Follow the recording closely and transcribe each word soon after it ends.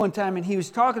one time, and he was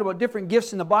talking about different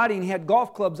gifts in the body, and he had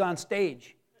golf clubs on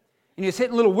stage. And he was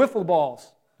hitting little wiffle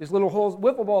balls. There's little holes,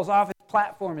 wiffle balls off his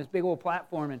platform, his big old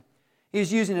platform. And he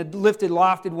was using a lifted,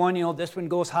 lofted one. You know, this one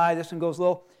goes high, this one goes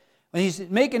low. And he's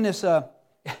making this, and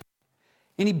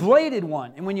he bladed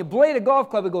one. And when you blade a golf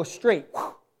club, it goes straight.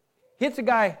 Hits a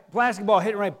guy, plastic ball,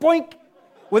 hit it right, boink,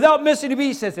 without missing a beat.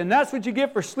 He says, and that's what you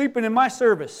get for sleeping in my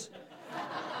service.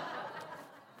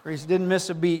 Praise didn't miss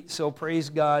a beat, so praise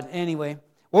God. Anyway.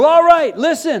 Well, all right,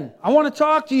 listen, I want to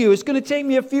talk to you. It's going to take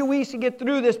me a few weeks to get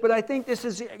through this, but I think this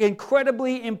is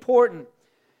incredibly important.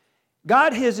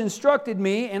 God has instructed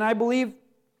me, and I believe,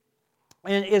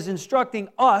 and is instructing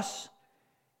us,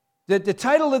 that the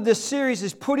title of this series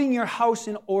is Putting Your House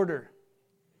in Order.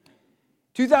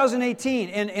 2018,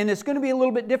 and it's going to be a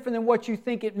little bit different than what you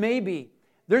think it may be.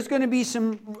 There's going to be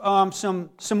some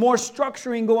more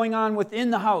structuring going on within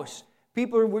the house. We're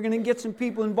going to get some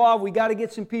people involved. We got to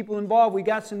get some people involved. We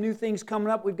got some new things coming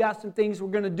up. We've got some things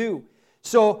we're going to do.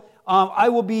 So I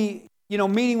will be,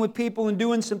 meeting with people and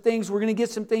doing some things. We're going to get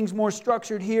some things more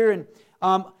structured here. And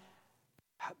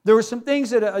there were some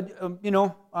things that,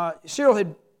 Cheryl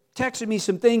had texted me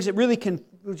some things that really it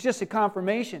was just a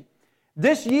confirmation.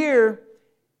 This year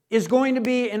is going to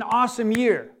be an awesome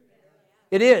year.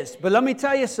 It is. But let me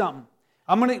tell you something.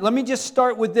 Let me just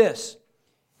start with this.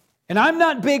 And I'm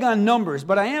not big on numbers,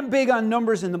 but I am big on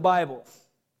numbers in the Bible.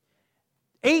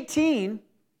 18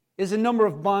 is a number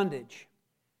of bondage.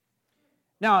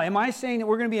 Now, am I saying that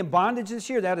we're going to be in bondage this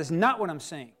year? That is not what I'm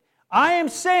saying. I am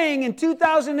saying in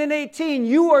 2018,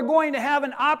 you are going to have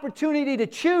an opportunity to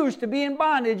choose to be in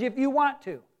bondage if you want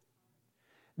to.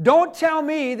 Don't tell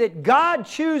me that God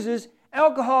chooses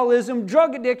alcoholism,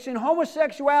 drug addiction,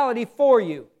 homosexuality for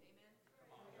you.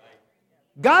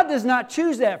 God does not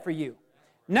choose that for you.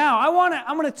 Now,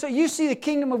 I'm going to tell you, see the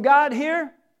kingdom of God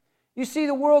here? You see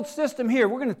the world system here.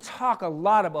 We're going to talk a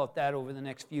lot about that over the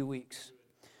next few weeks.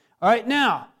 All right,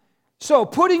 now, so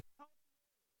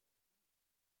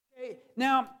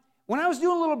now, when I was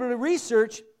doing a little bit of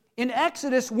research, in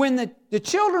Exodus, when the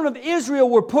children of Israel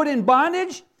were put in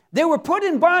bondage, they were put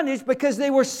in bondage because they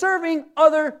were serving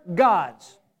other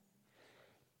gods.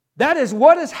 That is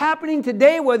what is happening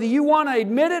today, whether you want to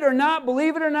admit it or not,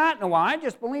 believe it or not. No, well, I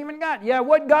just believe in God. Yeah,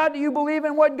 what God do you believe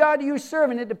in? What God do you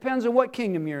serve? And it depends on what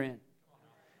kingdom you're in.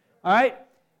 All right?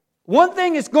 One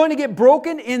thing that's going to get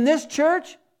broken in this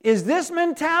church is this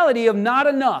mentality of not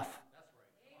enough.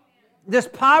 This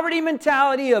poverty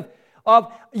mentality of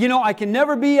I can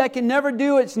never be, I can never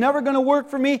do, it's never going to work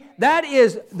for me. That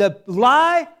is the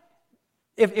lie.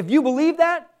 If you believe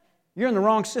that, you're in the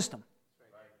wrong system.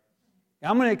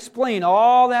 I'm going to explain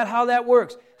all that, how that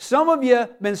works. Some of you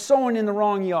have been sowing in the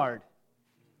wrong yard.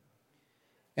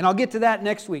 And I'll get to that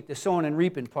next week, the sowing and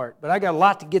reaping part. But I got a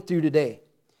lot to get through today.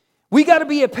 We got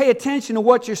to pay attention to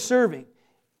what you're serving.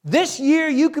 This year,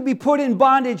 you could be put in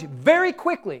bondage very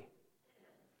quickly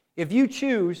if you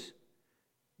choose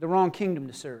the wrong kingdom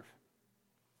to serve.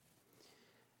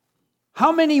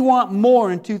 How many want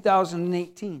more in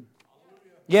 2018?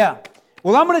 Yeah.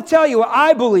 Well, I'm going to tell you what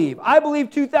I believe. I believe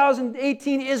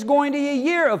 2018 is going to be a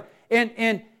year of,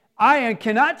 and I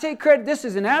cannot take credit. This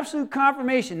is an absolute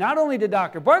confirmation. Not only did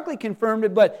Dr. Barkley confirm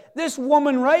it, but this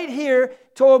woman right here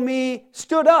told me,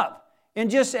 stood up,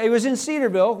 and it was in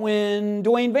Cedarville when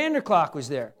Dwayne Vanderklok was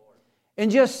there, and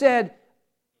just said,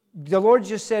 the Lord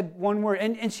just said one word,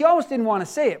 and she almost didn't want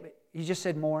to say it, but He just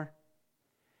said more.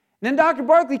 And then Dr.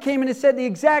 Barkley came in and said the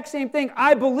exact same thing.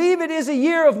 I believe it is a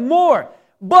year of more,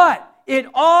 but it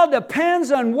all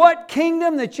depends on what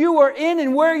kingdom that you are in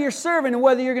and where you're serving and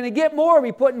whether you're going to get more or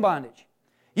be put in bondage.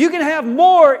 You can have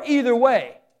more either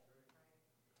way.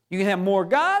 You can have more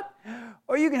God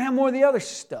or you can have more of the other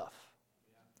stuff.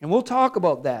 And we'll talk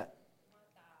about that.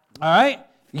 All right?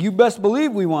 You best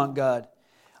believe we want God.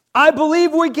 I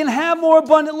believe we can have more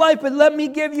abundant life, but let me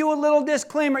give you a little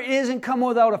disclaimer. It isn't come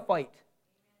without a fight.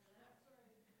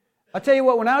 I'll tell you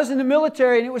what, when I was in the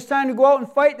military and it was time to go out and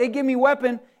fight, they give me a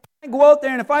weapon. I go out there,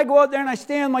 and if I go out there and I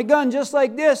stand with my gun just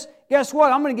like this, guess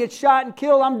what? I'm going to get shot and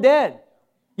killed. I'm dead.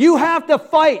 You have to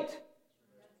fight.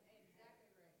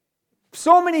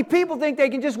 So many people think they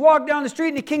can just walk down the street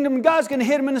and the kingdom of God's going to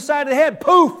hit them in the side of the head.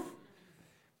 Poof!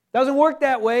 Doesn't work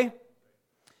that way.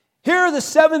 Here are the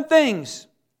 7 things.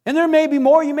 And there may be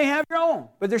more. You may have your own.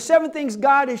 But there's 7 things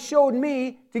God has showed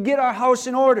me to get our house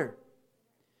in order.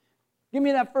 Give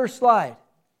me that first slide.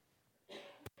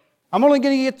 I'm only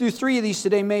going to get through 3 of these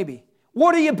today, maybe.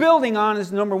 What are you building on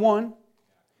is number 1.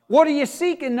 What are you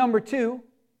seeking, number 2.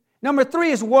 Number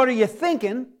 3 is what are you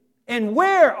thinking, and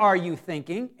where are you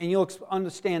thinking? And you'll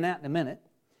understand that in a minute.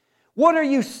 What are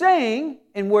you saying,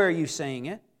 and where are you saying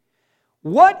it?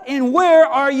 What and where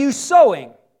are you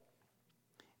sowing?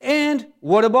 And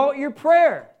what about your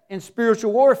prayer and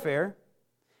spiritual warfare?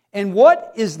 And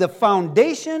what is the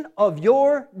foundation of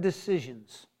your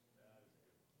decisions?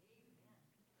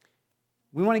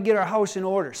 We want to get our house in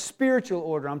order, spiritual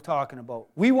order I'm talking about.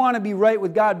 We want to be right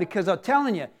with God because I'm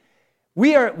telling you,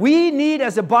 we need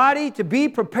as a body to be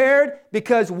prepared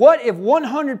because what if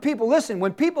 100 people, listen,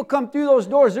 when people come through those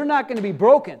doors, they're not going to be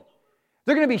broken.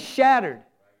 They're going to be shattered.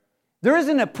 There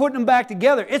isn't a putting them back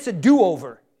together. It's a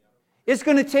do-over. It's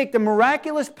going to take the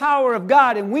miraculous power of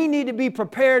God, and we need to be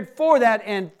prepared for that.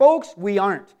 And folks, we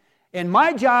aren't. And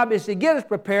my job is to get us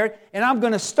prepared, and I'm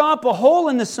going to stomp a hole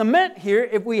in the cement here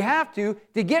if we have to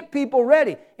get people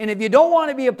ready. And if you don't want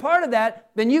to be a part of that,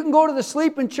 then you can go to the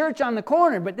sleeping church on the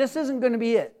corner, but this isn't going to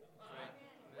be it.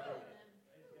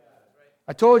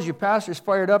 I told you, pastor's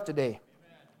fired up today.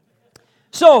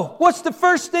 So, what's the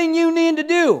first thing you need to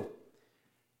do?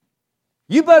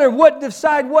 You better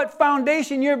decide what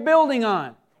foundation you're building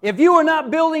on. If you are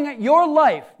not building your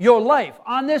life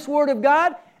on this Word of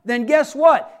God, then guess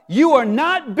what? You are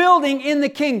not building in the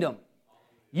kingdom.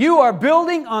 You are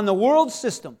building on the world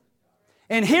system.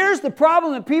 And here's the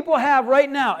problem that people have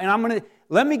right now. And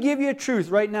let me give you a truth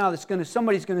right now that's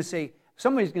somebody's going to say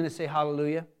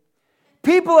hallelujah.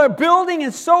 People are building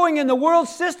and sowing in the world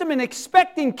system and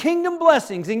expecting kingdom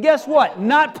blessings. And guess what?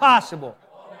 Not possible.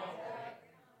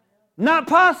 Not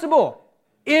possible.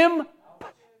 Impossible.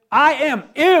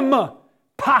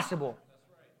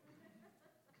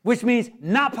 Which means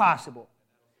not possible.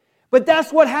 But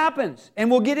that's what happens. And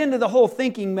we'll get into the whole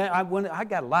thinking. I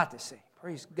got a lot to say.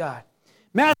 Praise God.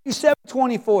 Matthew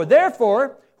 7:24.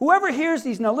 Therefore, whoever hears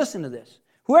these, now listen to this.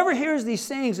 Whoever hears these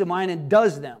sayings of mine and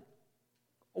does them.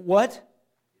 What?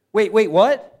 Wait,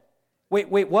 what? Wait,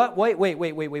 what?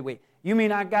 Wait. You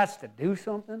mean I got to do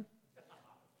something?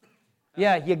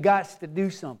 Yeah, you got to do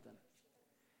something.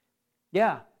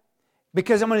 Yeah.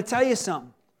 Because I'm going to tell you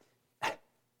something.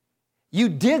 You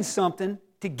did something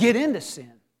to get into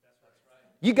sin.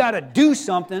 You got to do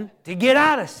something to get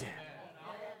out of sin.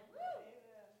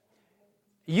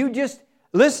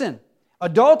 Listen,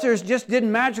 adulterers just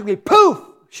didn't magically, poof,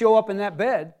 show up in that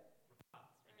bed.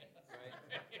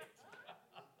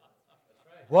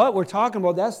 What? We're talking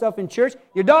about that stuff in church?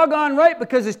 You're doggone right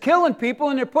because it's killing people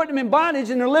and they're putting them in bondage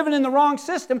and they're living in the wrong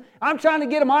system. I'm trying to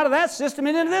get them out of that system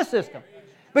and into this system.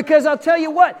 Because I'll tell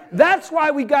you what, that's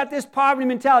why we got this poverty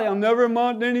mentality. I'll never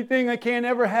amount to anything. I can't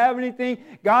ever have anything.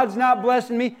 God's not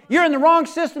blessing me. You're in the wrong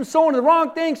system, sowing the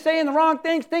wrong things, saying the wrong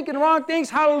things, thinking the wrong things.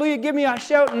 Hallelujah. Give me a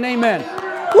shout and amen.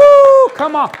 Woo!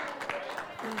 Come on.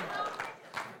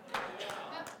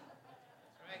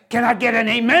 Can I get an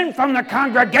amen from the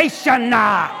congregation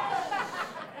now?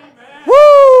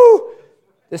 Woo!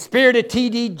 The spirit of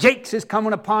T.D. Jakes is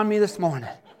coming upon me this morning.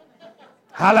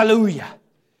 Hallelujah.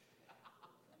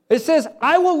 It says,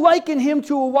 I will liken him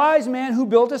to a wise man who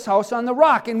built his house on the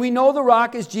rock. And we know the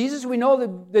rock is Jesus. We know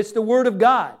that it's the Word of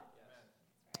God.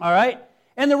 All right?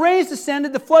 And the rains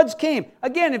descended, the floods came.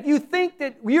 Again, if you think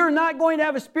that you're not going to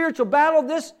have a spiritual battle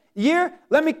this year,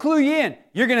 let me clue you in.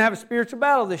 You're going to have a spiritual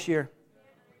battle this year.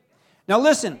 Now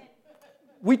listen,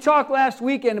 we talked last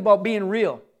weekend about being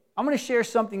real. I'm going to share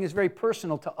something that's very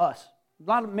personal to us.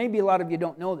 Maybe a lot of you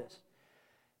don't know this.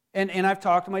 And I've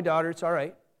talked to my daughter, it's all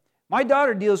right. My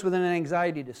daughter deals with an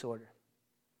anxiety disorder.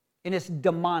 And it's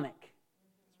demonic.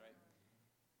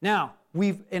 Now,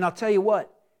 and I'll tell you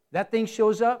what, that thing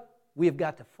shows up, we have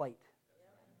got to fight.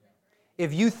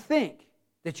 If you think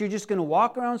that you're just going to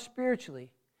walk around spiritually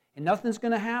and nothing's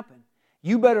going to happen,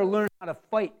 you better learn how to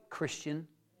fight, Christian.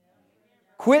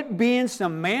 Quit being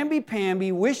some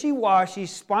mamby-pamby, wishy-washy,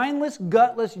 spineless,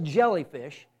 gutless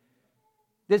jellyfish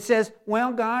that says,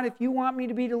 well, God, if you want me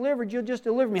to be delivered, you'll just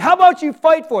deliver me. How about you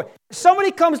fight for it? If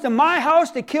somebody comes to my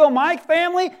house to kill my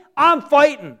family, I'm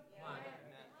fighting.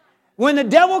 When the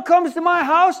devil comes to my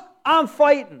house, I'm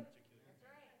fighting.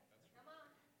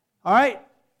 All right?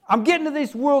 I'm getting to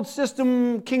this world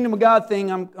system, kingdom of God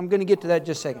thing. I'm going to get to that in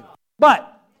just a second.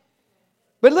 But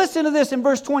listen to this in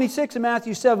verse 26 of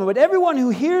Matthew 7. But everyone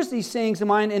who hears these sayings of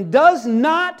mine and does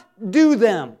not do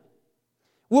them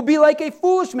will be like a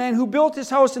foolish man who built his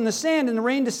house in the sand, and the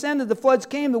rain descended, the floods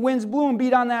came, the winds blew and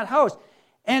beat on that house,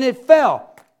 and it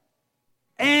fell.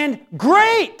 And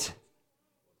great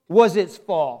was its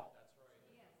fall.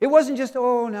 It wasn't just,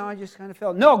 oh, no, I just kind of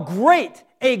fell. No,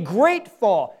 a great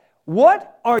fall.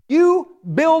 What are you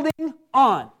building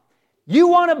on? You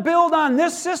want to build on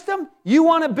this system? You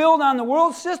want to build on the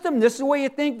world system? This is the way you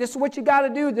think. This is what you got to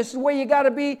do. This is the way you got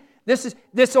to be.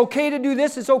 This okay to do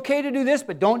this, it's okay to do this,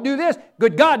 but don't do this.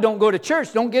 Good God, don't go to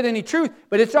church, don't get any truth,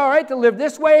 but it's all right to live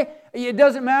this way. It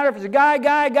doesn't matter if it's a guy,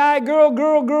 girl,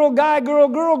 guy,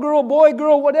 girl, boy,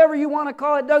 girl, whatever you want to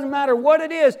call it, doesn't matter what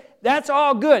it is, that's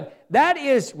all good. That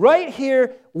is right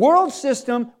here, world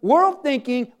system, world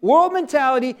thinking, world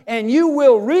mentality, and you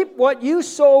will reap what you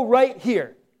sow right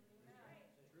here.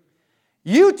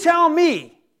 You tell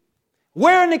me,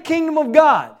 where in the kingdom of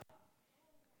God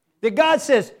that God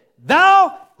says,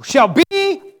 thou shalt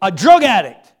be a drug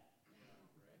addict.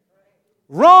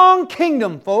 Wrong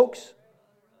kingdom, folks.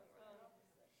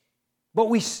 But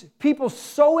people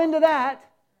sow into that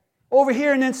over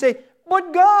here and then say,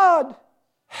 but God,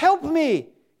 help me.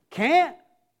 Can't.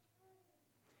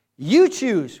 You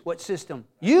choose what system.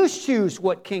 You choose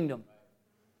what kingdom.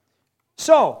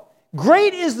 So,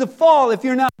 great is the fall if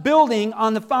you're not building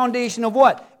on the foundation of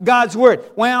what? God's Word.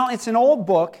 Well, it's an old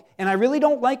book, and I really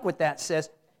don't like what that says.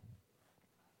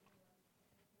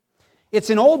 It's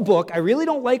an old book. I really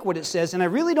don't like what it says, and I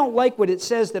really don't like what it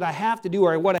says that I have to do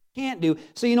or what I can't do.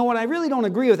 So you know what? I really don't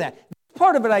agree with that.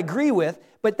 Part of it I agree with,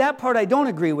 but that part I don't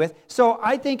agree with. So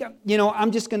I think,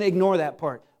 I'm just going to ignore that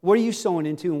part. What are you sowing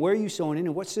into, and where are you sowing in,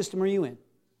 and what system are you in?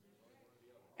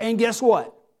 And guess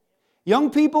what? Young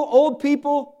people, old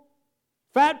people,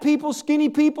 fat people, skinny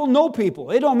people, no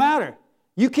people. It don't matter.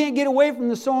 You can't get away from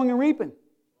the sowing and reaping.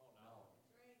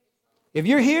 If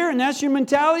you're here and that's your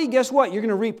mentality, guess what? You're going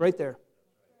to reap right there.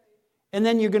 And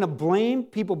then you're going to blame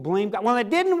God. Well, it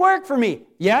didn't work for me.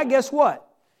 Yeah, guess what?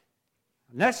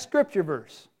 Next scripture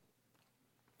verse.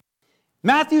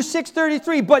 Matthew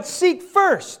 6:33, but seek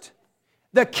first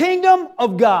the kingdom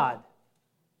of God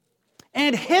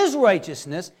and His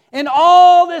righteousness, and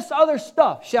all this other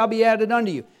stuff shall be added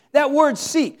unto you. That word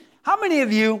seek. How many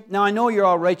of you, now I know you're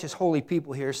all righteous, holy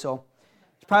people here, so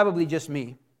it's probably just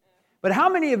me. But how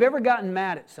many have ever gotten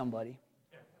mad at somebody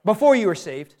before you were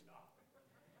saved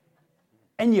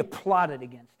and you plotted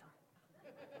against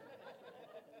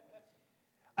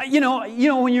them? You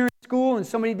know when you're in school and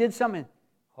somebody did something,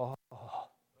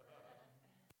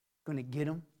 going to get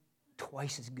them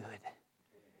twice as good.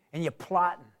 And you're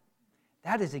plotting.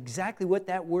 That is exactly what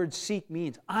that word seek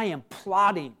means. I am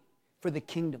plotting for the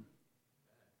kingdom.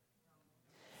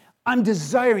 I'm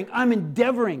desiring, I'm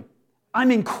endeavoring,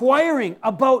 I'm inquiring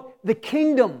about the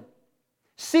kingdom.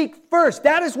 Seek first.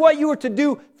 That is what you are to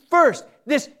do first.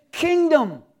 This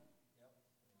kingdom.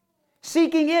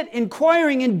 Seeking it,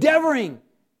 inquiring, endeavoring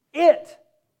it.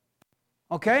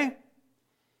 Okay?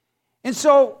 And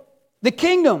so, the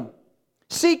kingdom.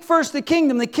 Seek first the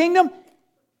kingdom. The kingdom,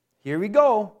 here we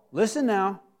go. Listen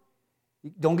now.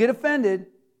 Don't get offended.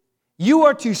 You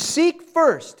are to seek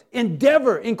first,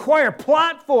 endeavor, inquire,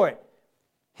 plot for it.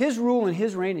 His rule and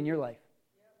His reign in your life.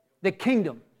 The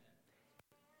kingdom.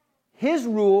 His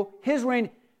rule, His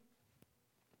reign.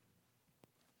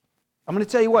 I'm going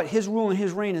to tell you what, His rule and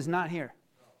His reign is not here.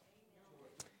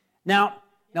 Now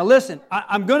listen,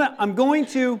 I'm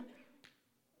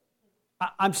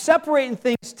separating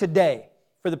things today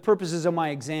for the purposes of my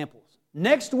examples.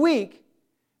 Next week,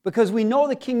 because we know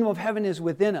the kingdom of heaven is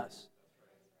within us,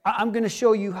 I'm going to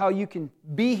show you how you can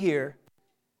be here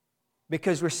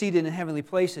because we're seated in heavenly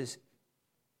places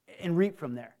and reap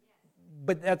from there.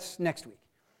 But that's next week.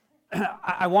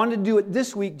 I wanted to do it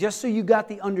this week just so you got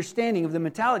the understanding of the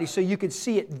mentality, so you could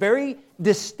see it very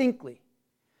distinctly.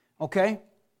 Okay?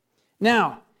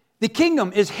 Now, the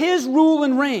kingdom is His rule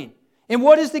and reign. And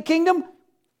what is the kingdom?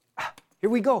 Here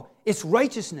we go. It's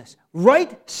righteousness.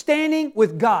 Right standing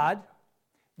with God,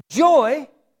 joy,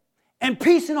 and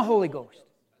peace in the Holy Ghost.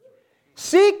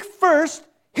 Seek first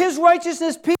His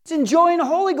righteousness, peace, and joy in the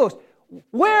Holy Ghost.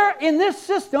 Where in this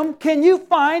system can you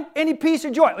find any peace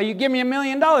or joy? Well, you give me $1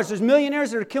 million. There's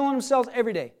millionaires that are killing themselves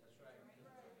every day.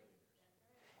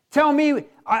 Tell me,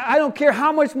 I don't care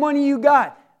how much money you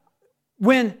got.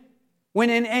 When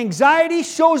an anxiety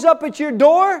shows up at your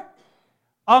door,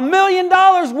 $1 million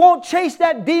won't chase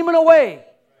that demon away.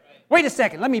 Wait a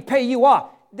second, let me pay you off.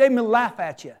 They may laugh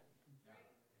at you.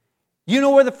 You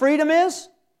know where the freedom is?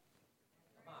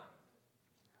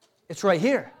 It's right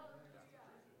here.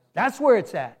 That's where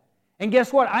it's at. And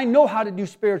guess what? I know how to do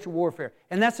spiritual warfare.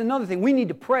 And that's another thing. We need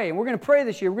to pray. And we're going to pray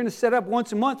this year. We're going to set up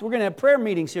once a month. We're going to have prayer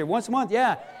meetings here. Once a month,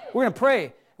 yeah. We're going to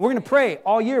pray. We're going to pray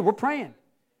all year. We're praying.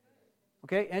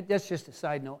 Okay? And that's just a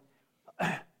side note.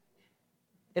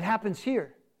 It happens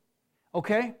here.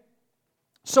 Okay?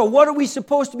 So what are we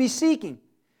supposed to be seeking?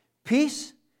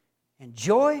 Peace and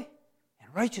joy and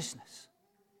righteousness.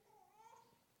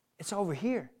 It's over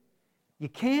here. You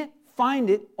can't find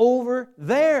it over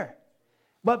there.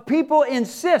 But people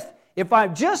insist, if I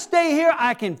just stay here,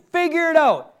 I can figure it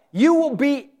out. You will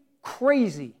be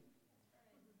crazy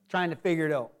trying to figure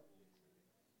it out.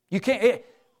 You can't,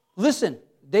 listen,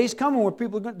 days coming where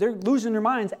people, they're losing their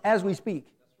minds as we speak.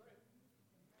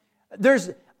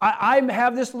 I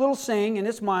have this little saying, and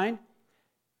it's mine.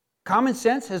 Common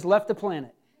sense has left the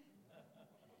planet.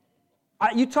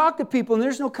 You talk to people and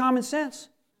there's no common sense,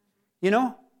 you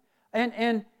know?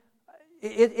 And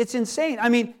it's insane. I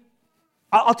mean,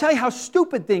 I'll tell you how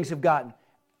stupid things have gotten.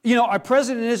 You know, our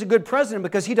president is a good president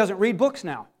because he doesn't read books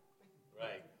now.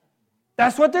 Right.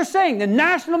 That's what they're saying, the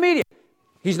national media.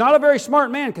 He's not a very smart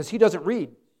man because he doesn't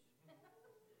read.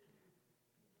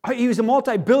 He was a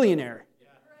multi-billionaire.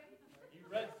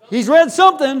 He's read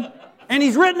something, and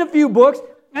he's written a few books.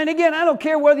 And again, I don't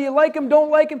care whether you like him, don't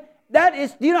like him. Do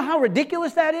you know how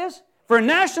ridiculous that is? For a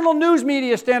national news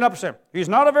media to stand up and say, he's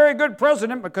not a very good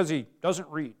president because he doesn't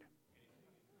read.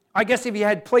 I guess if he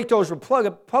had Plato's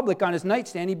Republic on his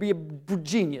nightstand, he'd be a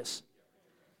genius.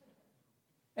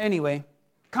 Anyway,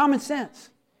 common sense.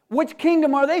 Which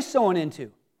kingdom are they sowing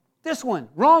into? This one,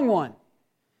 wrong one.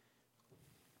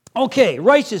 Okay,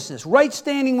 righteousness, right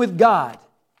standing with God.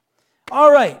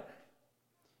 All right.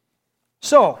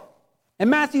 So, in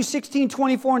Matthew 16,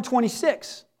 24 and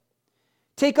 26,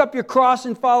 take up your cross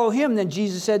and follow him. Then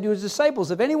Jesus said to his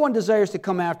disciples, if anyone desires to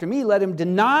come after me, let him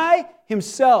deny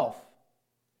himself.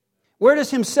 Where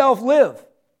does himself live?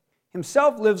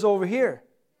 Himself lives over here.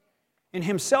 And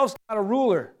himself's got a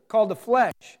ruler called the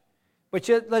flesh. But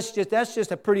that's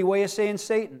just a pretty way of saying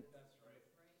Satan.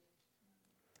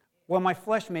 Well, my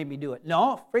flesh made me do it.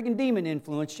 No, friggin' demon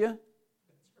influenced you.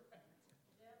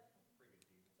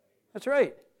 That's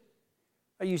right.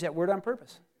 I use that word on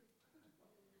purpose.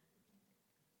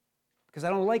 Because I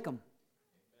don't like them.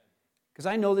 Because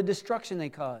I know the destruction they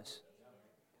cause.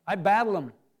 I battle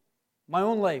them. My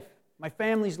own life, my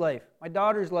family's life, my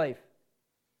daughter's life.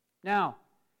 Now,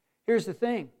 here's the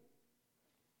thing.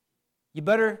 You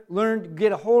better learn to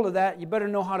get a hold of that. You better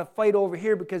know how to fight over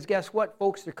here because guess what,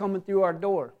 folks? They're coming through our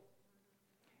door.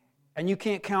 And you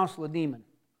can't counsel a demon.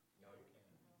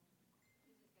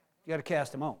 You got to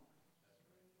cast them out.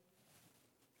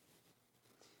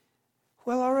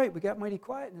 Well, all right, we got mighty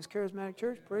quiet in this charismatic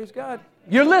church. Praise God.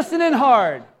 You're listening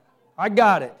hard. I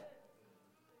got it.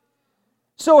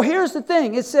 So here's the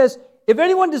thing. It says, if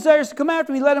anyone desires to come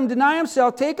after me, let him deny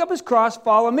himself, take up his cross,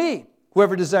 follow me.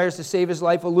 Whoever desires to save his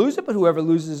life will lose it, but whoever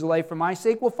loses his life for my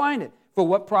sake will find it. For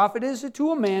what profit is it to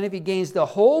a man if he gains the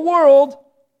whole world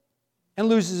and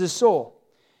loses his soul?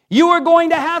 You are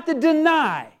going to have to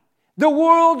deny the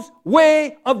world's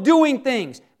way of doing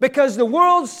things. Because the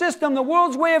world's system, the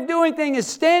world's way of doing things is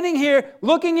standing here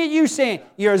looking at you saying,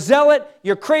 you're a zealot,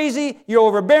 you're crazy, you're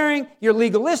overbearing, you're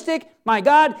legalistic. My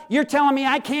God, you're telling me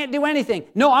I can't do anything.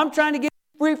 No, I'm trying to get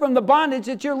free from the bondage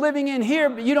that you're living in here,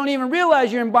 but you don't even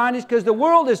realize you're in bondage because the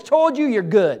world has told you you're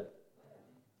good.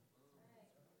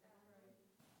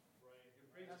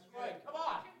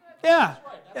 Yeah,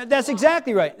 that's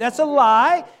exactly right. That's a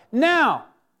lie. Now,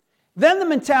 then the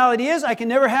mentality is, I can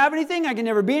never have anything, I can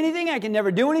never be anything, I can never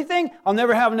do anything, I'll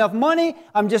never have enough money,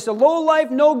 I'm just a low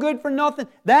life, no good for nothing.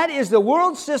 That is the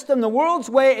world's system, the world's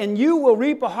way, and you will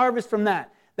reap a harvest from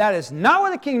that. That is not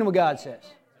what the kingdom of God says.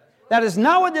 That is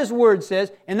not what this word says,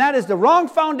 and that is the wrong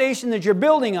foundation that you're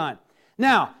building on.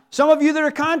 Now, some of you that are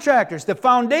contractors, the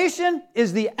foundation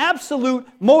is the absolute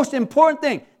most important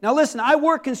thing. Now listen, I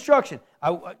work construction.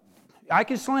 I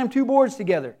can slam two boards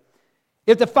together.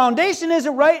 If the foundation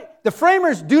isn't right, the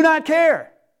framers do not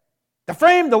care.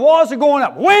 The walls are going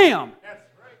up. Wham!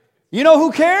 You know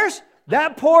who cares?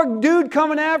 That poor dude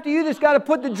coming after you that's got to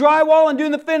put the drywall and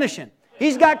doing the finishing.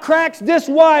 He's got cracks this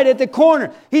wide at the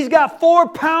corner. He's got 4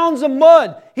 pounds of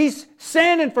mud. He's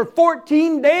sanding for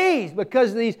 14 days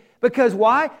because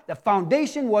why? The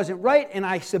foundation wasn't right. And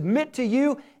I submit to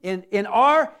you in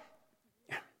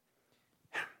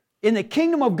the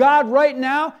kingdom of God right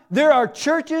now, there are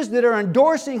churches that are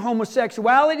endorsing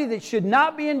homosexuality that should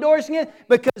not be endorsing it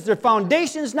because their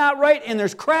foundation's not right and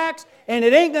there's cracks and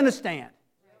it ain't going to stand.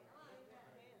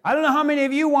 I don't know how many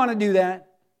of you want to do that.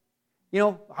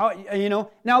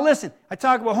 Now listen, I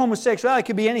talk about homosexuality. It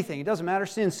could be anything. It doesn't matter.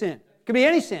 Sin. It could be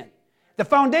any sin. The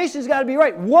foundation's got to be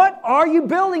right. What are you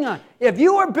building on? If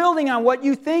you are building on what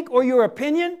you think or your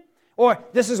opinion, or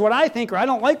this is what I think, or I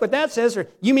don't like what that says, or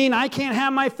you mean I can't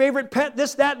have my favorite pet,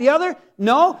 this, that, the other?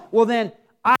 No? Well then,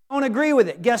 I don't agree with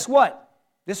it. Guess what?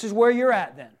 This is where you're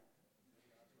at then.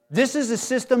 This is the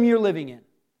system you're living in.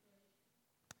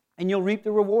 And you'll reap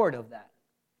the reward of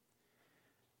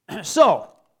that. So,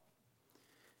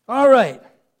 all right.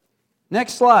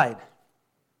 Next slide.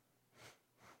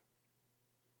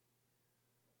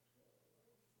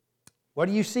 What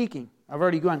are you seeking? I've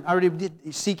already gone. I already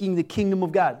did seeking the kingdom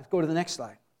of God. Let's go to the next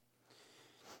slide.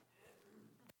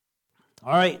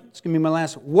 All right, it's going to be my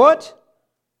last one. What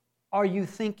are you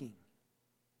thinking?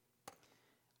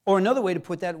 Or another way to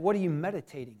put that, what are you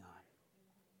meditating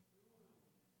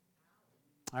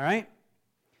on? All right?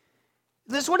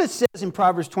 This is what it says in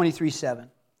Proverbs 23:7.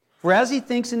 For as he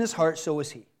thinks in his heart, so is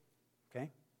he.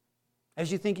 Okay?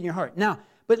 As you think in your heart. Now,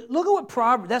 but look at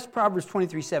what that's Proverbs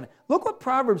 23:7. Look what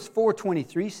Proverbs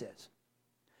 4:23 says.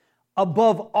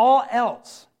 Above all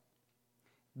else,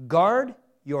 guard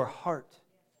your heart,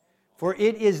 for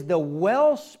it is the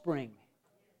wellspring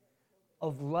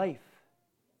of life.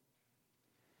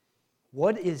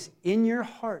 What is in your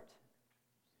heart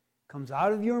comes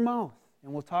out of your mouth.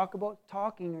 And we'll talk about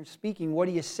talking or speaking. What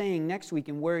are you saying next week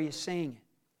and where are you saying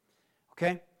it?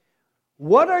 Okay?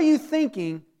 What are you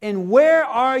thinking and where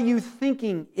are you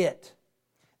thinking it?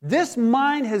 This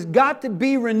mind has got to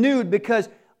be renewed because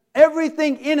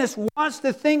everything in us wants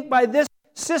to think by this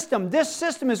system. This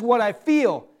system is what I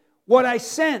feel, what I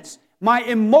sense, my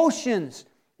emotions,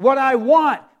 what I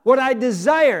want, what I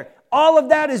desire. All of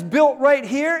that is built right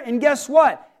here, and guess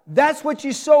what? That's what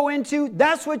you sow into,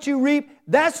 that's what you reap,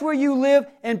 that's where you live,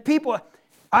 and people,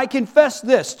 I confess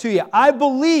this to you, I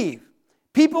believe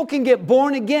people can get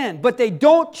born again, but they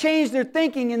don't change their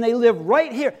thinking and they live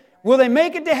right here. Will they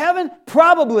make it to heaven?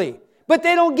 Probably. But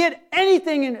they don't get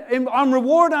anything on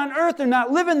reward on earth. They're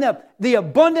not living the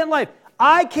abundant life.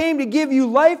 I came to give you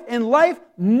life and life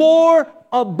more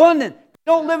abundant.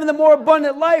 Don't live in the more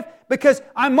abundant life because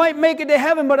I might make it to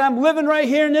heaven, but I'm living right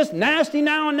here in this nasty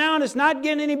now and it's not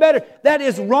getting any better. That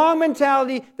is wrong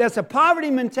mentality. That's a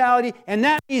poverty mentality, and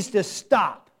that needs to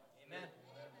stop. Amen.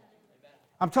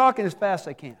 I'm talking as fast as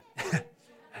I can.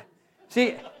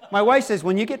 See, my wife says,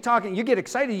 when you get talking, you get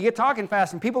excited, you get talking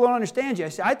fast, and people don't understand you. I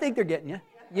say, I think they're getting you.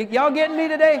 Y'all getting me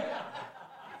today?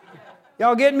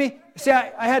 Y'all getting me? See,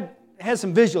 I had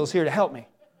some visuals here to help me.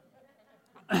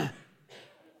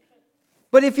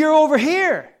 But if you're over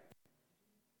here,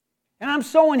 and I'm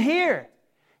sowing here,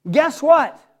 guess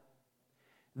what?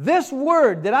 This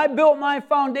word that I built my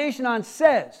foundation on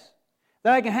says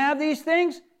that I can have these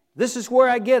things. This is where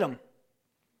I get them.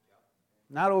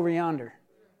 Not over yonder.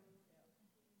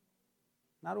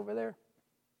 Not over there.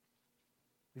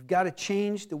 We've got to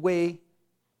change the way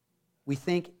we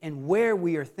think and where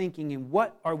we are thinking and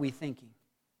what are we thinking.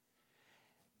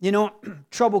 You know,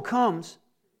 trouble comes.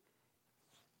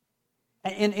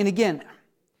 And again,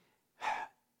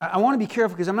 I want to be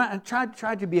careful because I'm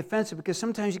trying to be offensive because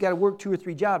sometimes you got to work 2 or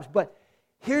 3 jobs. But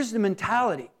here's the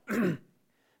mentality.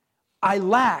 I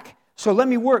lack, so let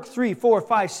me work 3, 4,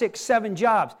 5, 6, 7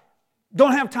 jobs.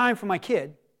 Don't have time for my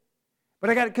kid. But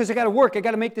I got to work. I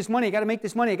got to make this money. I got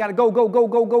to go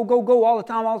all the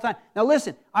time. Now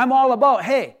listen, I'm all about,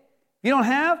 hey, if you don't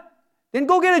have, then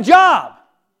go get a job.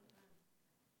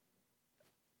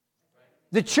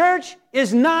 The church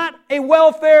is not a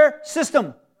welfare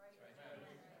system.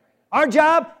 Our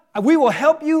job, we will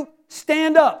help you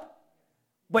stand up.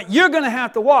 But you're going to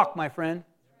have to walk, my friend.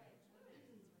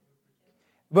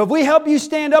 But if we help you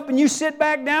stand up and you sit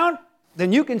back down,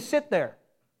 then you can sit there.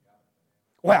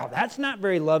 Well, that's not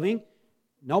very loving.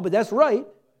 No, but that's right.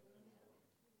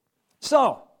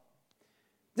 So,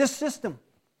 this system.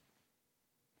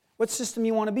 What system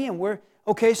you want to be in?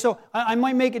 Okay, so I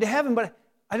might make it to heaven, but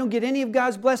I don't get any of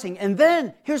God's blessing. And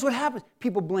then, here's what happens.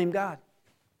 People blame God.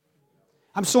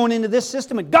 I'm sowing into this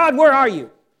system, and God, where are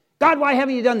you? God, why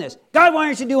haven't you done this? God, why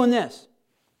aren't you doing this?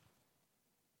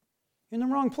 You're in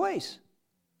the wrong place.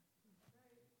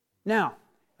 Now,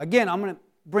 again, I'm going to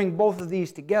bring both of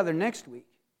these together next week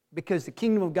because the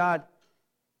kingdom of God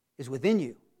is within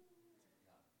you.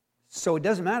 So it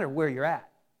doesn't matter where you're at.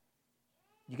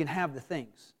 You can have the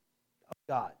things of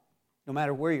God, no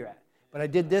matter where you're at. But I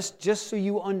did this just so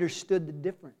you understood the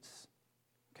difference.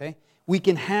 Okay? We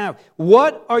can have.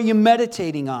 What are you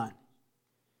meditating on?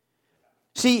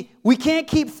 See, we can't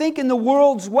keep thinking the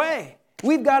world's way.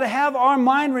 We've got to have our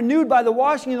mind renewed by the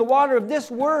washing of the water of this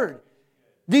word.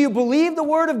 Do you believe the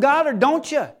word of God or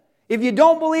don't you? If you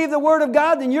don't believe the word of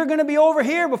God, then you're going to be over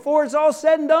here before it's all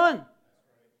said and done.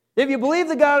 If you believe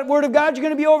the word of God, you're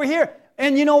going to be over here.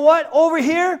 And you know what? Over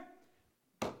here,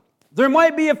 there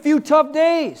might be a few tough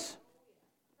days.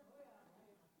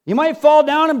 You might fall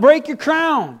down and break your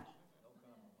crown.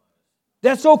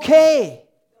 That's okay.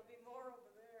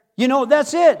 You know,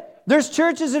 that's it. There's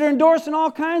churches that are endorsing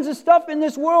all kinds of stuff in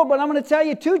this world, but I'm going to tell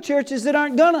you 2 churches that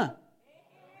aren't gonna.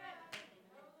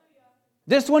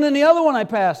 This one and the other one I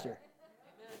pastor.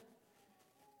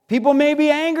 People may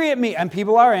be angry at me, and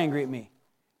people are angry at me.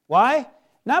 Why?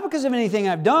 Not because of anything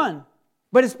I've done,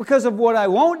 but it's because of what I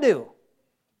won't do.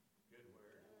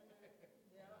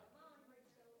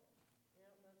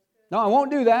 No, I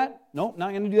won't do that. Nope,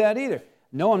 not going to do that either.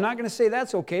 No, I'm not going to say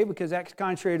that's okay because that's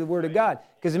contrary to the Word of God.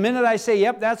 Because the minute I say,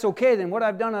 yep, that's okay, then what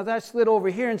I've done is I slid over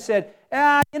here and said,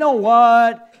 you know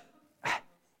what?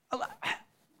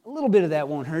 A little bit of that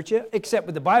won't hurt you, except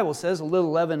what the Bible says, a little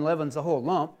leaven leavens the whole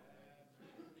lump.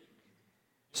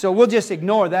 So we'll just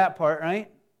ignore that part,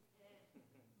 right?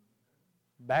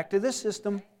 Back to this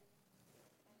system.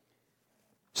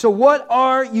 So what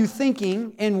are you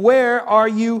thinking and where are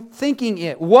you thinking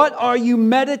it? What are you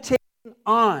meditating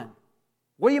on?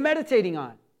 What are you meditating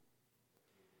on?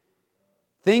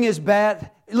 Thing is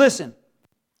bad. Listen.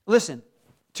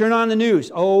 Turn on the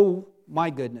news. Oh my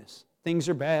goodness. Things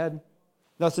are bad.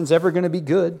 Nothing's ever going to be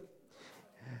good.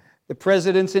 The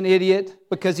president's an idiot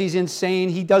because he's insane.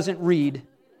 He doesn't read.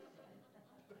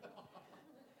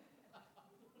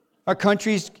 Our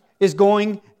country is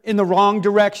going in the wrong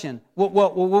direction.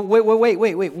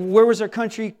 Wait. Where was our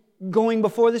country going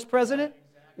before this president?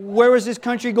 Where was this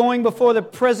country going before the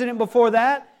president before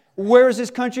that? Where is this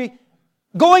country?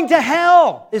 Going to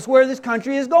hell is where this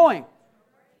country is going.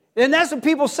 And that's what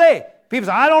people say. People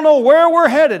say, I don't know where we're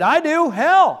headed. I do.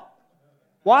 Hell.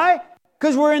 Why?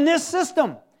 Because we're in this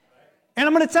system. And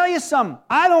I'm going to tell you something.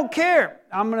 I don't care.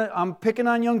 I'm picking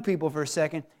on young people for a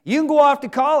second. You can go off to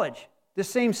college. The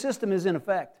same system is in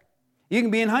effect. You can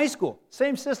be in high school.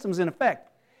 Same system is in effect.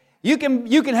 You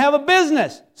can have a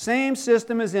business. Same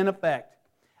system is in effect.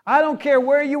 I don't care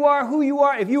where you are, who you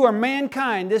are. If you are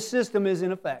mankind, this system is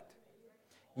in effect.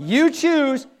 You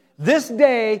choose this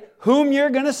day whom you're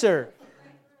going to serve.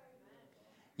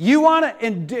 You want to,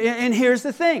 and here's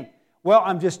the thing. Well,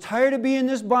 I'm just tired of being in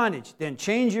this bondage. Then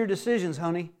change your decisions,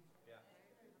 honey.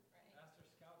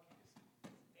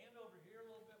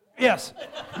 Yes.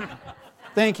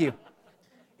 Thank you.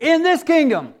 In this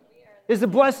kingdom is the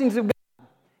blessings of God,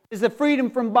 is the freedom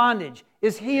from bondage,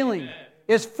 is healing,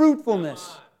 is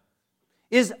fruitfulness,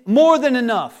 is more than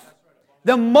enough.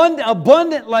 The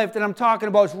abundant life that I'm talking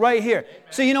about is right here.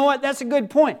 So you know what? That's a good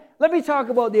point. Let me talk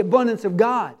about the abundance of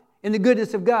God and the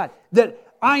goodness of God. That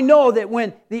I know that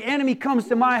when the enemy comes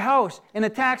to my house and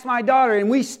attacks my daughter and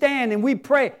we stand and we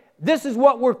pray, this is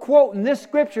what we're quoting, this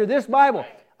scripture, this Bible.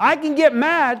 I can get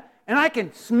mad and I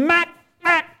can smack.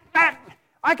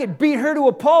 I could beat her to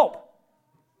a pulp.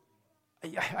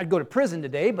 I'd go to prison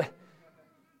today, but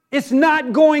it's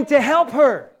not going to help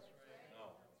her.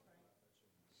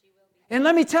 And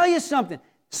let me tell you something.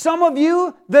 Some of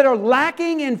you that are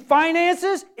lacking in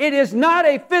finances, it is not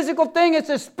a physical thing, it's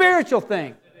a spiritual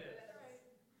thing.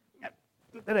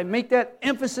 Did I make that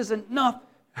emphasis enough?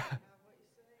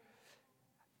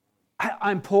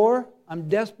 I'm poor, I'm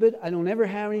desperate, I don't ever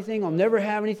have anything, I'll never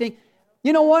have anything.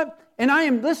 You know what?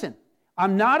 And listen,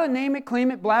 I'm not a name it,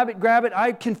 claim it, blab it, grab it,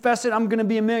 I confess it, I'm going to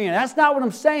be a millionaire. That's not what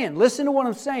I'm saying. Listen to what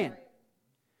I'm saying.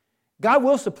 God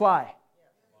will supply.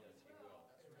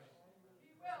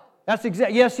 That's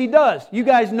exactly, yes, He does. You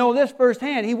guys know this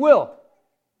firsthand. He will.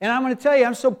 And I'm going to tell you,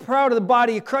 I'm so proud of the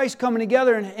body of Christ coming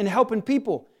together and helping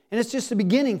people. And it's just the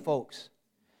beginning, folks.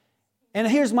 And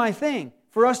here's my thing.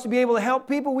 For us to be able to help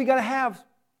people, we got to have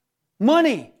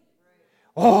money.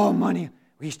 Oh, money.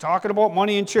 He's talking about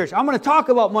money in church. I'm going to talk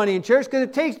about money in church because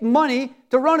it takes money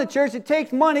to run a church. It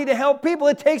takes money to help people.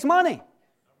 It takes money.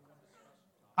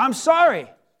 I'm sorry.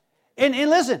 And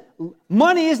listen,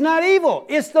 money is not evil.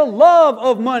 It's the love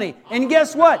of money. And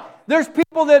guess what? There's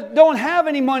people that don't have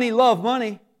any money love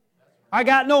money. I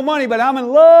got no money, but I'm in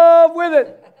love with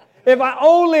it. If I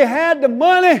only had the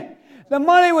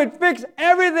money would fix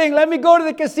everything. Let me go to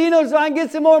the casino so I can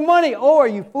get some more money. Oh, are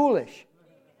you foolish?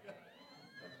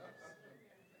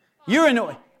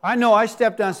 I know I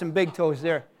stepped on some big toes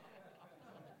there.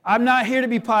 I'm not here to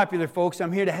be popular, folks.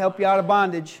 I'm here to help you out of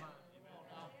bondage.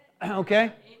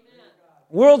 Okay?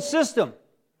 World system.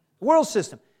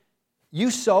 You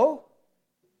sow,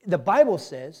 the Bible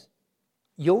says,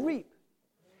 you'll reap.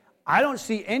 I don't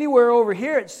see anywhere over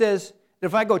here it says that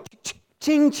if I go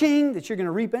ching ching that you're going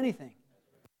to reap anything.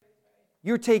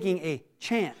 You're taking a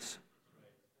chance.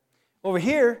 Over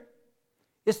here,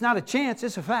 it's not a chance,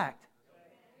 it's a fact.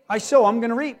 I sow, I'm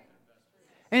going to reap.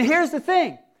 And here's the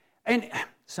thing. And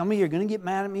some of you are going to get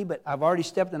mad at me, but I've already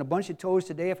stepped on a bunch of toes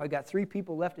today. If I got 3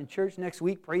 people left in church next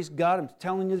week, praise God, I'm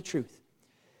telling you the truth.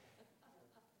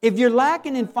 If you're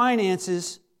lacking in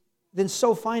finances, then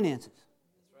sow finances.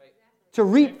 To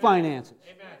reap finances.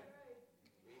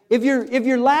 If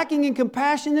you're lacking in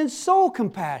compassion, then sow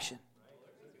compassion.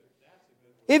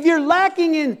 If you're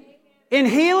lacking in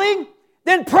healing,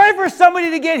 then pray for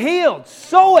somebody to get healed.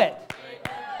 Sow it.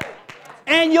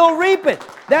 And you'll reap it.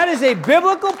 That is a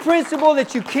biblical principle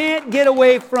that you can't get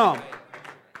away from.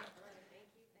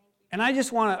 And I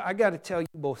got to tell you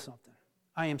both something.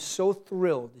 I am so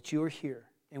thrilled that you are here,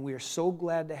 and we are so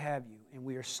glad to have you, and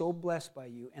we are so blessed by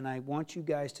you, and I want you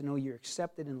guys to know you're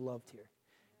accepted and loved here.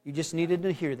 You just needed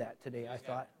to hear that today, I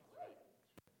thought.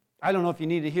 I don't know if you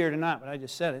need to hear it or not, but I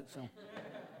just said it, so.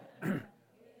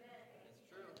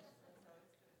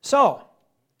 So,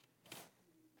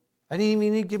 I didn't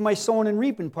even need to give my sowing and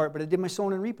reaping part, but I did my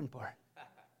sowing and reaping part.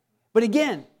 But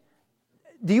again,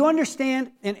 do you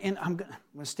understand? And I'm going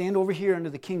to stand over here under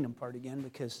the kingdom part again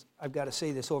because I've got to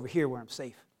say this over here where I'm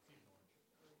safe.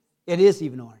 It is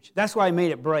even orange. That's why I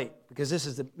made it bright, because this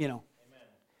is the,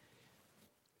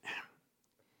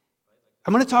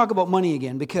 I'm going to talk about money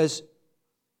again because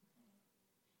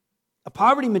a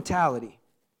poverty mentality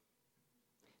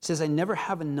says, I never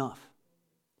have enough.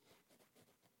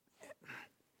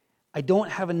 I don't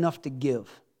have enough to give.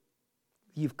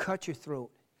 You've cut your throat.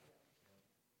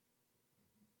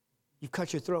 You've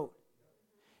cut your throat.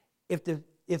 If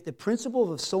the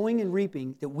principle of sowing and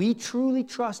reaping that we truly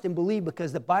trust and believe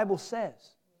because the Bible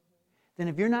says, then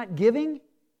if you're not giving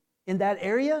in that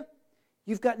area,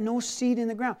 you've got no seed in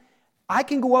the ground. I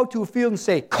can go out to a field and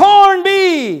say, corn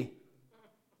be!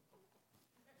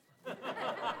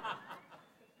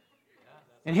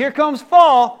 And here comes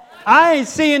fall. I ain't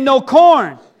seeing no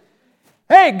corn.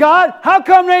 Hey, God, how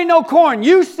come there ain't no corn?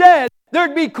 You said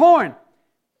there'd be corn.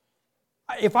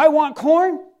 If I want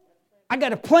corn, I got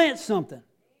to plant something.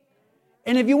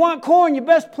 And if you want corn, you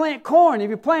best plant corn. If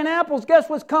you're planting apples, guess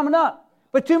what's coming up?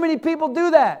 But too many people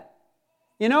do that.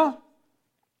 You know?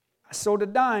 I sowed a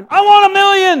dime. I want $1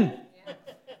 million!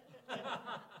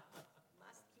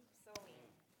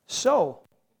 So,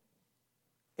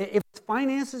 if it's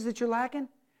finances that you're lacking,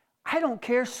 I don't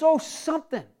care. Sow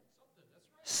something.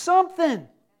 Something.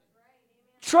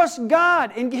 Trust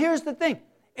God. And here's the thing.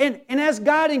 And as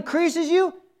God increases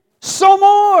you, sow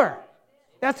more.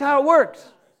 That's how it works.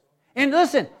 And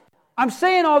listen, I'm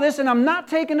saying all this and I'm not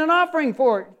taking an offering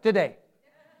for it today.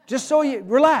 Just so you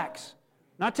relax.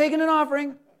 Not taking an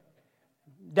offering.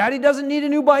 Daddy doesn't need a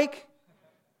new bike.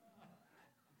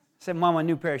 I said, Mom, a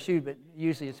new pair of shoes, but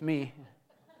usually it's me.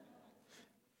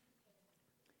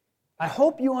 I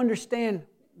hope you understand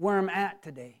where I'm at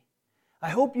today. I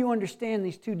hope you understand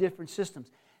these two different systems.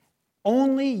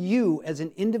 Only you as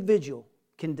an individual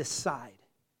can decide.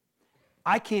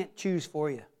 I can't choose for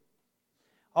you.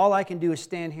 All I can do is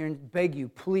stand here and beg you,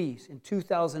 please, in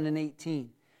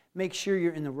 2018, make sure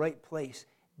you're in the right place,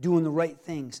 doing the right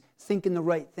things, thinking the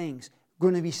right things,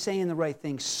 going to be saying the right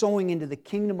things, sowing into the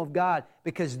kingdom of God,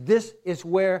 because this is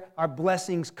where our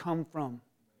blessings come from.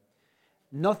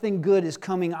 Nothing good is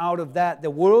coming out of that.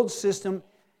 The world system,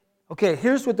 okay,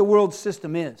 here's what the world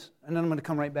system is, and then I'm going to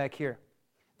come right back here.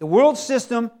 The world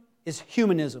system is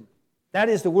humanism. That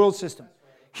is the world system.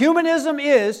 Humanism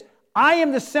is, I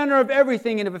am the center of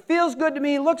everything, and if it feels good to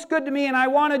me, looks good to me, and I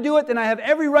want to do it, then I have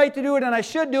every right to do it, and I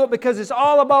should do it because it's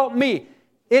all about me.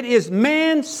 It is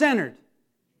man-centered.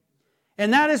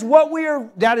 And that is what we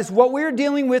are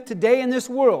dealing with today in this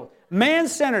world.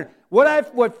 Man-centered.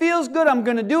 What feels good, I'm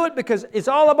going to do it because it's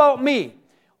all about me.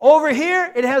 Over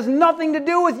here, it has nothing to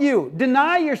do with you.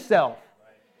 Deny yourself.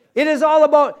 It is all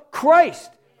about Christ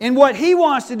and what He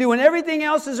wants to do, and everything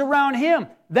else is around Him.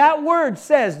 That word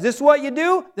says, this is what you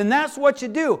do, then that's what you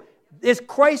do. It's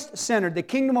Christ-centered, the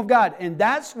kingdom of God, and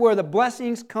that's where the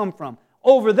blessings come from.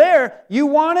 Over there, you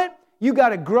want it, you got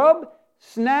to grub,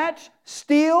 snatch,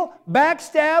 steal,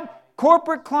 backstab,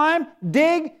 corporate climb,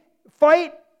 dig,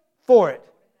 fight for it.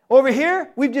 Over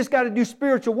here, we've just got to do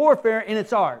spiritual warfare, and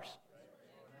it's ours.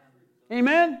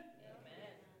 Amen? Amen.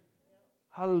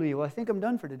 Hallelujah. Well, I think I'm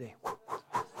done for today.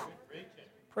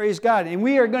 Praise God. And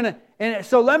we are going to, and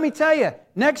so let me tell you,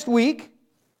 next week,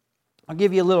 I'll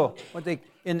give you a little, what they,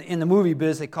 in the movie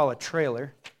biz, they call a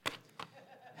trailer.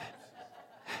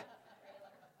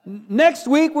 Next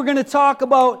week, we're going to talk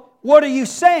about, what are you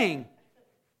saying?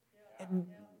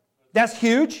 That's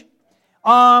huge.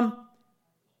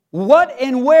 What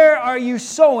and where are you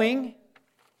sowing?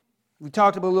 We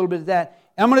talked about a little bit of that.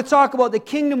 And I'm going to talk about the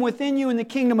kingdom within you and the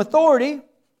kingdom authority.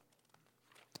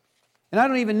 And I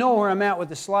don't even know where I'm at with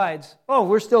the slides. Oh,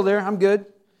 we're still there. I'm good.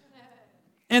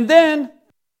 And then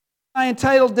I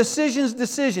entitled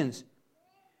Decisions.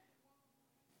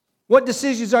 What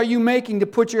decisions are you making to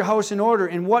put your house in order,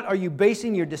 and what are you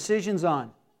basing your decisions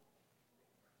on?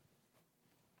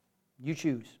 You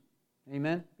choose.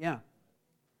 Amen? Yeah.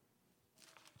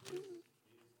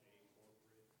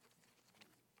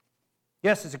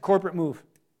 Yes, it's a corporate move.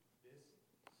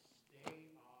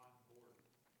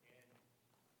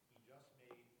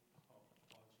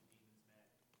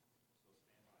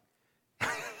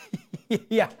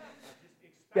 Yeah.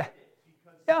 Yeah.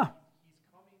 Yeah.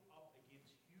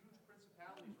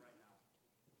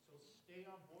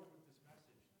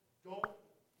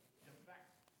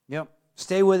 Yep.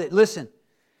 Stay with it. Listen,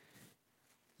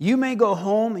 you may go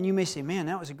home and you may say, man,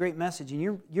 that was a great message,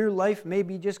 and your life may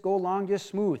be just go along just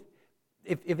smooth.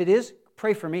 If it is,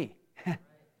 pray for me.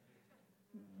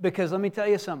 Because let me tell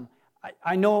you something.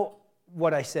 I know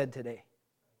what I said today.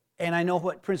 And I know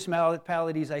what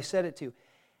principalities I said it to.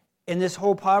 And this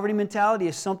whole poverty mentality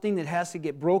is something that has to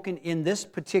get broken in this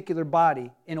particular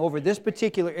body and over this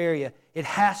particular area. It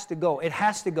has to go. It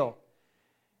has to go.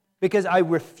 Because I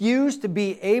refuse to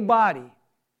be a body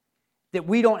that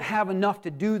we don't have enough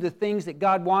to do the things that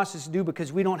God wants us to do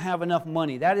because we don't have enough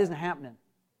money. That isn't happening.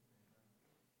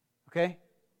 Okay?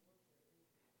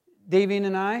 Davine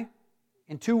and I,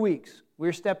 in 2 weeks,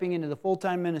 we're stepping into the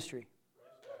full-time ministry.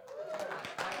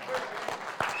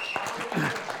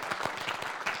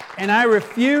 And I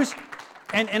refuse,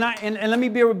 and let me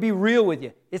be real with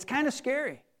you. It's kind of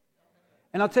scary.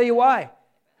 And I'll tell you why.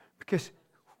 Because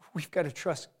we've got to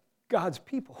trust God's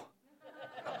people.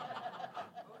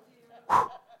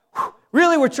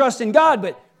 Really, we're trusting God,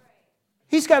 but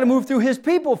He's got to move through His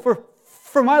people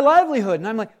for my livelihood. And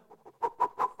I'm like,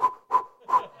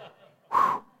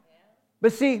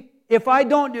 but see, if I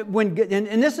don't,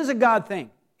 and this is a God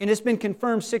thing, and it's been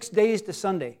confirmed 6 days to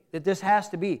Sunday that this has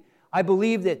to be. I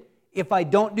believe that if I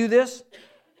don't do this,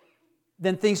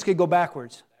 then things could go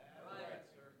backwards.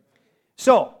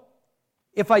 So,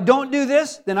 if I don't do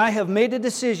this, then I have made a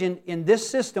decision in this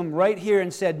system right here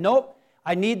and said, nope,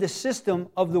 I need the system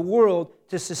of the world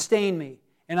to sustain me.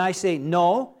 And I say,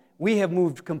 no, we have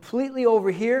moved completely over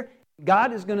here.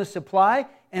 God is going to supply,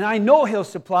 and I know He'll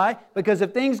supply, because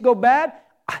if things go bad,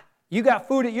 you got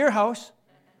food at your house.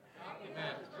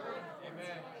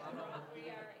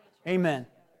 Amen.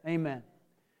 Amen.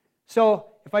 So,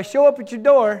 if I show up at your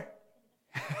door,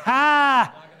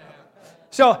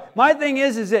 So, my thing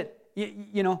is that,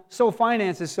 so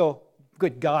finances, so,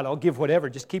 good God, I'll give whatever,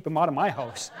 just keep them out of my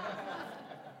house.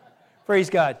 Praise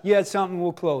God. You had something,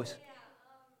 we'll close.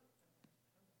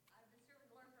 I've been serving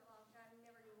the Lord for a long time,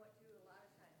 never knew what to do a lot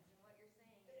of times. And what you're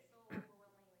saying is so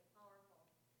overwhelmingly powerful.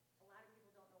 A lot of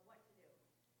people don't know what to do.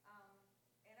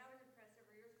 And I was impressed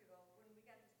several years ago when we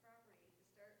got this property to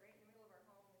start right in the middle of our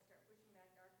home and start pushing back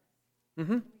darkness.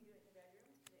 Mm-hmm. We do it in the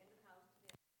bedroom, to the end of the house, to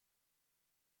the end.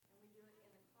 And we do it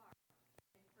in the car.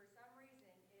 And for some reason,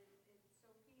 it's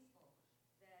so peaceful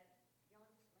that y'all just might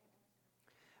want to.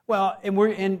 Well,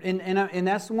 and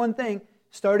that's the one thing.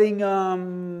 Starting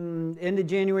end of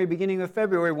January, beginning of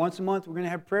February, once a month, we're going to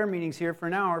have prayer meetings here for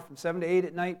an hour from 7 to 8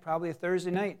 at night, probably a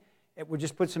Thursday night. We'll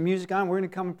just put some music on. We're going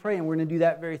to come and pray, and we're going to do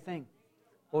that very thing.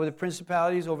 Over the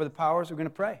principalities, over the powers, we're going to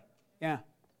pray. Yeah.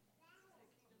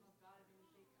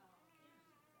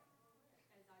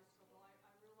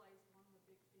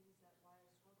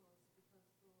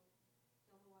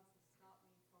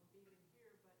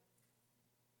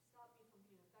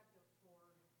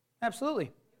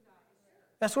 Absolutely.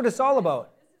 That's what it's all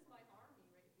about. This is my army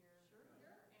right here.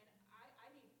 And I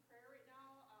need prayer right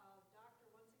now. Doctor,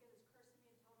 once again, is cursing me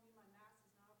and telling me my mass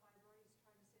is not a fibroid. He's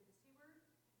trying to say the C word.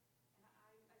 And I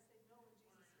said no in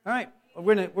Jesus' name. All right.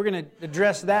 We're going to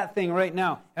address that thing right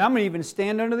now. And I'm going to even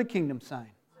stand under the kingdom sign.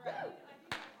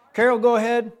 Carol, go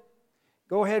ahead.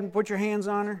 Go ahead and put your hands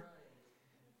on her.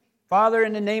 Father,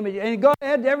 in the name of... And go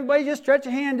ahead, everybody, just stretch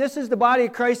a hand. This is the body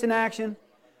of Christ in action.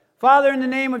 Father, in the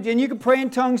name of... And you can pray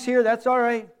in tongues here. That's all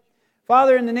right.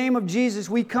 Father, in the name of Jesus,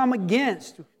 we come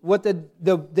against what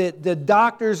the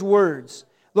doctor's words.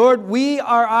 Lord, we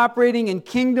are operating in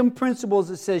kingdom principles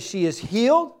that says she is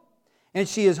healed and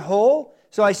she is whole.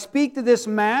 So I speak to this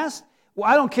mass. Well,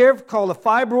 I don't care if it's called a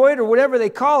fibroid or whatever they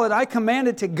call it. I command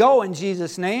it to go in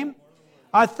Jesus' name.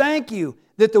 I thank you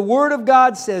that the Word of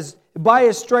God says, by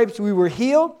His stripes we were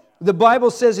healed. The Bible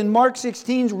says in Mark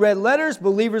 16's red letters,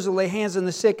 believers will lay hands on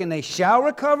the sick and they shall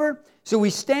recover. So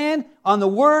we stand on the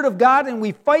Word of God and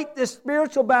we fight this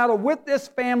spiritual battle with this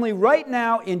family right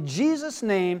now in Jesus'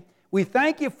 name. We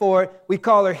thank you for it. We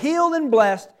call her healed and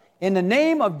blessed in the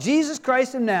name of Jesus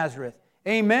Christ of Nazareth.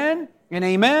 Amen and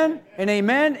amen and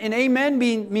amen and amen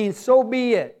means so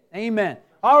be it. Amen.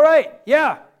 All right.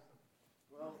 Yeah.